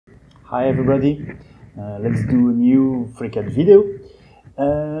Hi everybody, let's do a new FreeCAD video.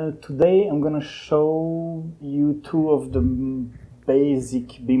 Today I'm gonna show you two of the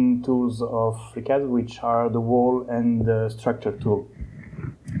basic BIM tools of FreeCAD, which are the wall and the structure tool.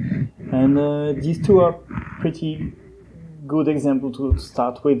 And these two are pretty good example to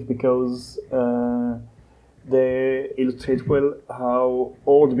start with because they illustrate well how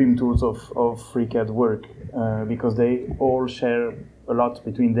all the BIM tools of FreeCAD work, because they all share a lot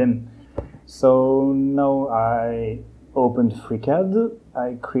between them. So now I opened FreeCAD,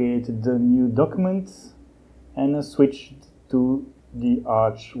 I created a new document, and I switched to the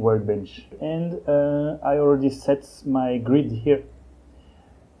Arch workbench. And I already set my grid here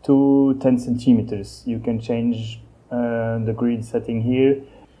to 10 centimeters. You can change the grid setting here.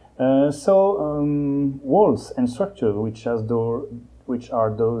 Walls and structure, which are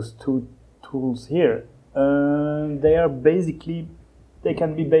those two tools here, they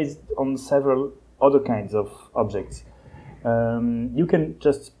can be based on several other kinds of objects. You can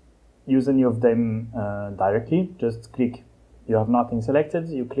just use any of them directly. Just click, you have nothing selected,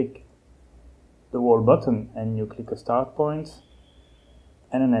 you click the wall button and you click a start point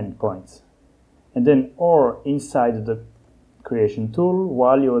and an end point. And then, or inside the creation tool,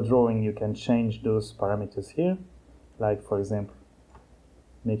 while you're drawing, you can change those parameters here, like for example,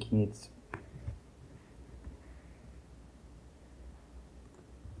 making it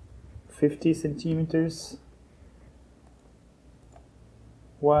 50 centimeters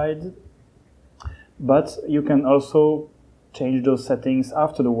wide. But you can also change those settings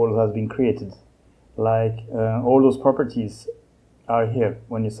after the wall has been created. Like all those properties are here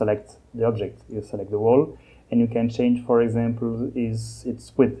when you select the object. You select the wall, and you can change, for example,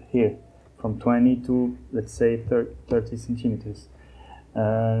 its width here from 20 to, let's say, 30 centimeters.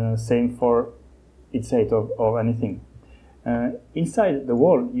 Same for its height or anything. Inside the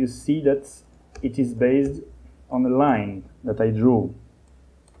wall, you see that it is based on a line that I drew.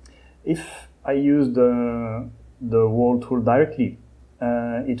 If I use the wall tool directly,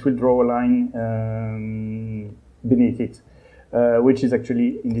 it will draw a line beneath it, which is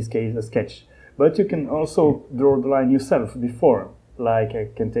actually, in this case, a sketch. But you can also draw the line yourself before. Like I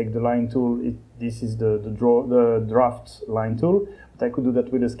can take the line tool, this is the draft line tool, but I could do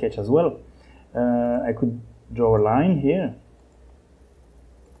that with a sketch as well. I could draw a line here,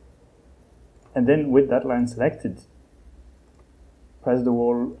 and then with that line selected, press the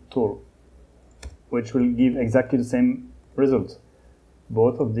wall tool, which will give exactly the same result.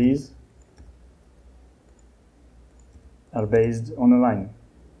 Both of these are based on a line.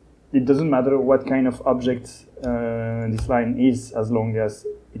 It doesn't matter what kind of object this line is, as long as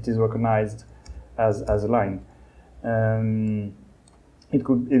it is recognized as a line. It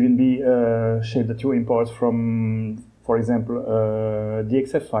could even be a shape that you import from, for example, a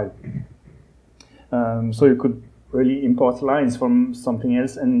DXF file. So you could really import lines from something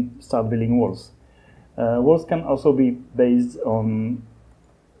else and start building walls. Walls can also be based on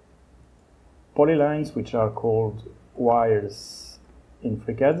polylines, which are called wires in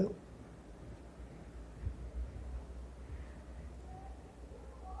FreeCAD.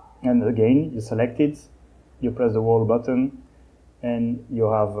 And again, you select it, you press the wall button, and you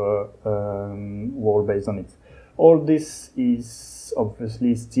have a wall based on it. All this is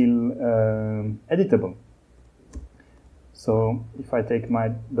obviously still editable. So if I take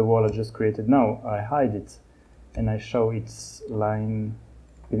the wall I just created now, I hide it, and I show its line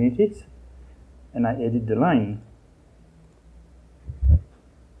beneath it, and I edit the line.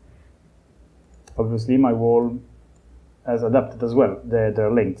 Obviously my wall has adapted as well, they're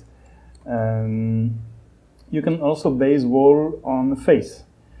linked. You can also base wall on a face.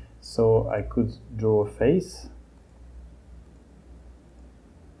 So I could draw a face,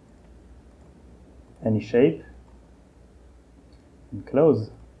 any shape, and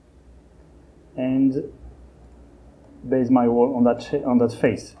close, and base my wall on that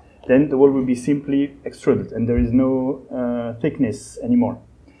face. Then the wall will be simply extruded, and there is no thickness anymore.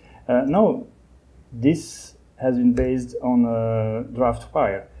 Now, this has been based on a draft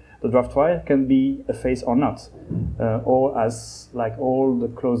wire. The draft wire can be a face or not, or as like all the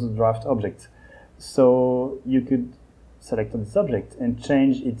closed draft objects. So you could select this object and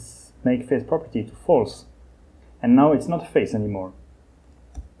change its make face property to false. And now it's not a face anymore.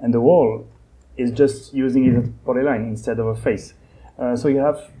 And the wall is just using it as a polyline instead of a face. So you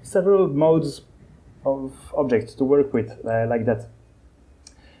have several modes of objects to work with like that.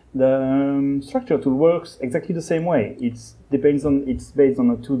 The structure tool works exactly the same way. It's based on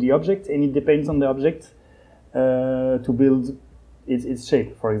a 2D object, and it depends on the object to build its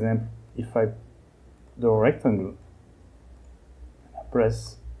shape. For example, if I draw a rectangle,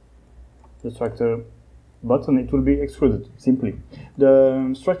 press the structure button, it will be extruded simply.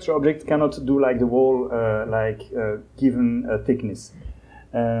 The structure object cannot do like the wall, given a thickness.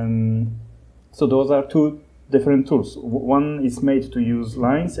 So those are two different tools. One is made to use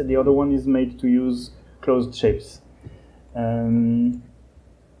lines, and the other one is made to use closed shapes. Now,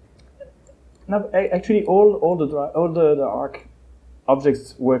 actually, all the arc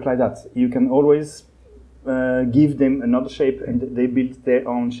objects work like that. You can always give them another shape, and they build their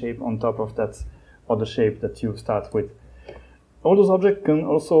own shape on top of that other shape that you start with. All those objects can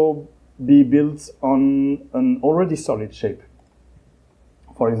also be built on an already solid shape.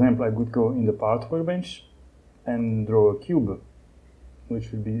 For example, I could go in the part workbench and draw a cube,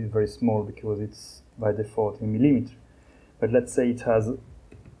 which will be very small because it's by default in millimeter. But let's say it has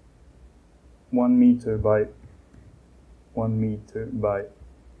 1 meter by 1 meter by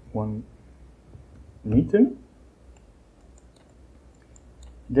 1 meter.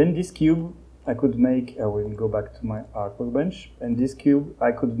 Then this cube I could make, I will go back to my arc workbench, and this cube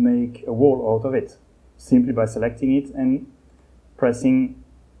I could make a wall out of it, simply by selecting it and pressing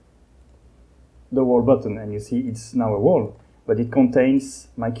the wall button, and you see it's now a wall, but it contains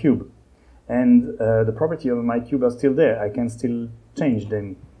my cube. And the property of my cube are still there. I can still change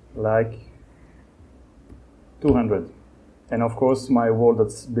them, like 200. And of course, my wall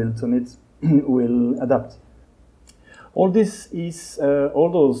that's built on it will adapt. All this is,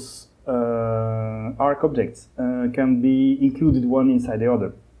 all those arc objects can be included one inside the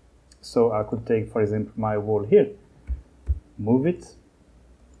other. So I could take, for example, my wall here, move it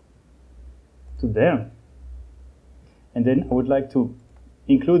to there, and then I would like to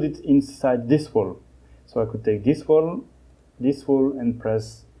include it inside this wall. So I could take this wall, and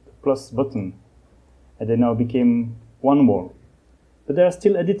press the plus button, and they now became one wall. But they are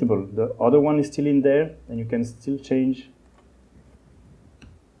still editable. The other one is still in there, and you can still change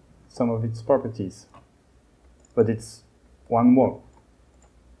some of its properties. But it's one wall.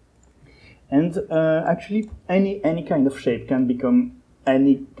 And actually, any kind of shape can become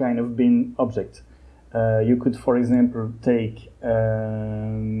any kind of BIM object. You could, for example, take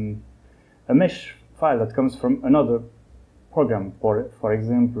a mesh file that comes from another program. For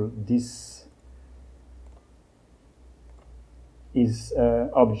example, this is an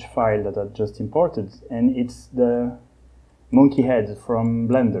object file that I just imported, and it's the monkey head from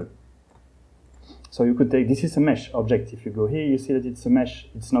Blender. So you could take, this is a mesh object. If you go here, you see that it's a mesh.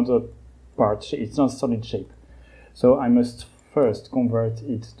 It's not a part, it's not a solid shape. So I must first convert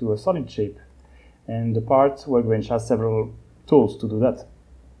it to a solid shape. And the part workbench has several tools to do that.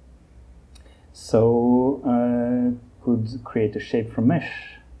 So I could create a shape from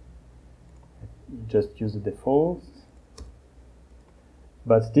mesh. Just use the default.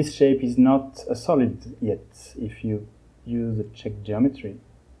 But this shape is not a solid yet. If you use the check geometry,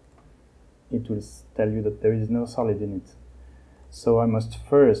 it will tell you that there is no solid in it. So I must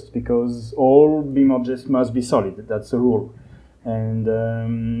first, because all BIM objects must be solid, that's a rule. And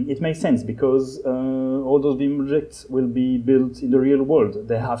it makes sense because all those BIM objects will be built in the real world.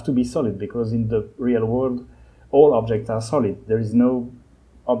 They have to be solid because in the real world, all objects are solid. There is no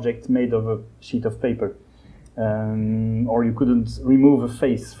object made of a sheet of paper. Or you couldn't remove a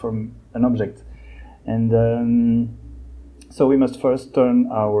face from an object. And so we must first turn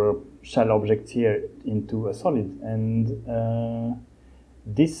our shell object here into a solid. And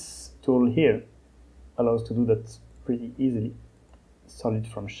this tool here allows to do that pretty easily. Solid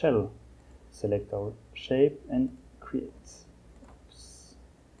from shell. Select our shape and create. Oops.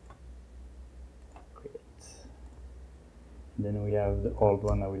 Create. Then we have the old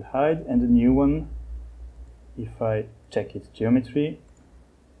one I will hide, and the new one, if I check its geometry,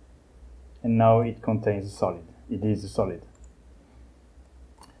 and now it contains a solid. It is a solid.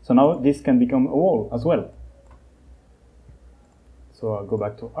 So now this can become a wall as well. So I'll go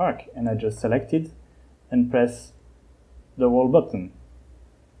back to Arc, and I just select it and press the wall button.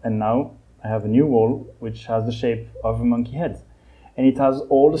 And now I have a new wall which has the shape of a monkey head. And it has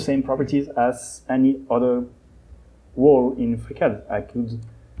all the same properties as any other wall in FreeCAD. I could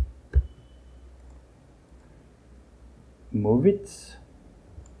move it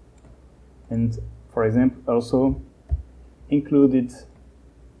and, for example, also include it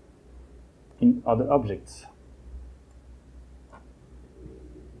in other objects.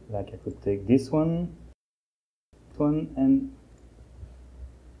 Like I could take this one, and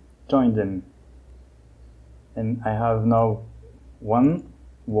join them. And I have now one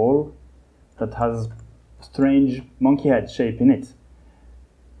wall that has strange monkey head shape in it.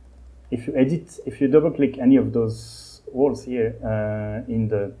 If you edit, if you double click any of those walls here,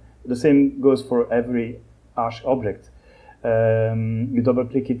 the same goes for every arch object. you double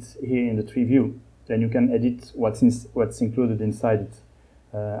click it here in the tree view. Then you can edit what's included inside it.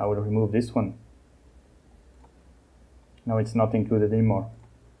 I will remove this one. Now it's not included anymore.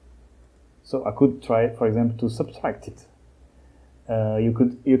 So I could try, for example, to subtract it.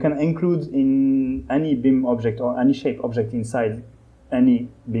 You can include in any BIM object or any shape object inside any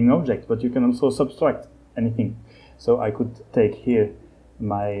BIM object, but you can also subtract anything. So I could take here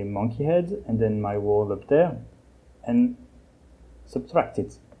my monkey head and then my wall up there and subtract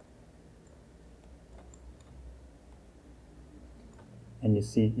it. And you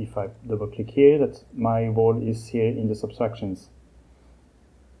see, if I double click here, that my wall is here in the subtractions.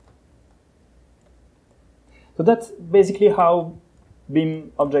 So that's basically how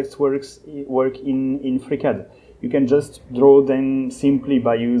BIM objects work in FreeCAD. You can just draw them simply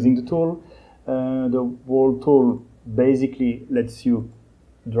by using the tool. The wall tool basically lets you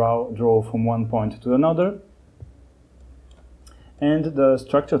draw from one point to another. And the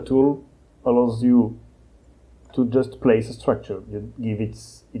structure tool allows you to just place a structure. You give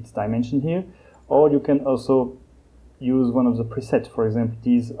its dimension here, or you can also use one of the presets. For example,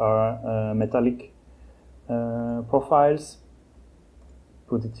 these are metallic profiles.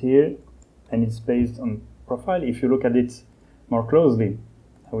 Put it here, and it's based on profile. If you look at it more closely,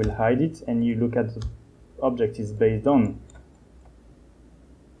 I will hide it, and you look at the object is based on.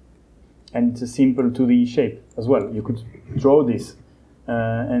 And it's a simple 2D shape as well. You could draw this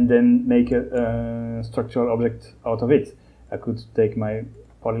and then make a structural object out of it. I could take my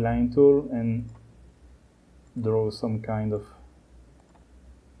polyline tool and draw some kind of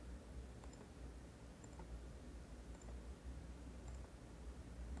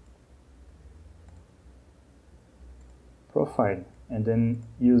profile, and then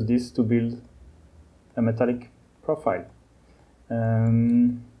use this to build a metallic profile.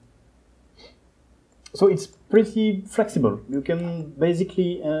 So it's pretty flexible. You can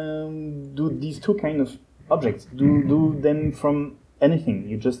basically do these two kind of objects, do them from anything.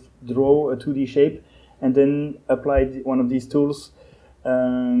 You just draw a 2D shape and then apply one of these tools,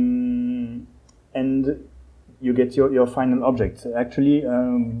 and you get your final object. Actually,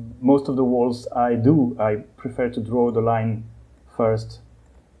 most of the walls I prefer to draw the line first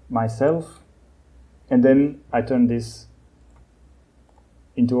myself, and then I turn this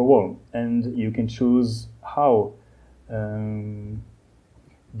into a wall, and you can choose how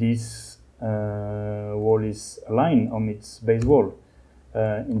this wall is aligned on its base wall.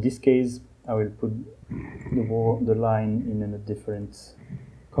 In this case, I will put the line in a different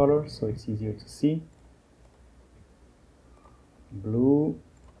color so it's easier to see. Blue,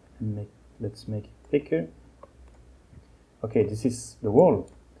 and let's make it thicker. Okay, this is the wall,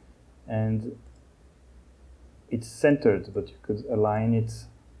 and it's centered, but you could align it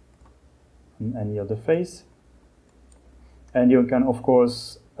on any other face. And you can, of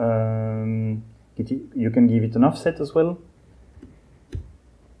course, you can give it an offset as well,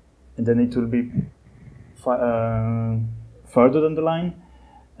 and then it will be further than the line.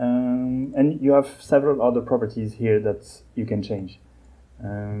 And you have several other properties here that you can change.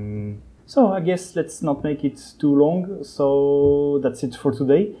 So I guess let's not make it too long. So that's it for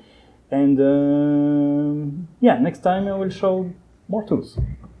today. And yeah, next time I will show more tools.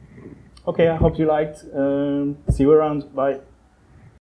 Okay, I hope you liked. See you around. Bye.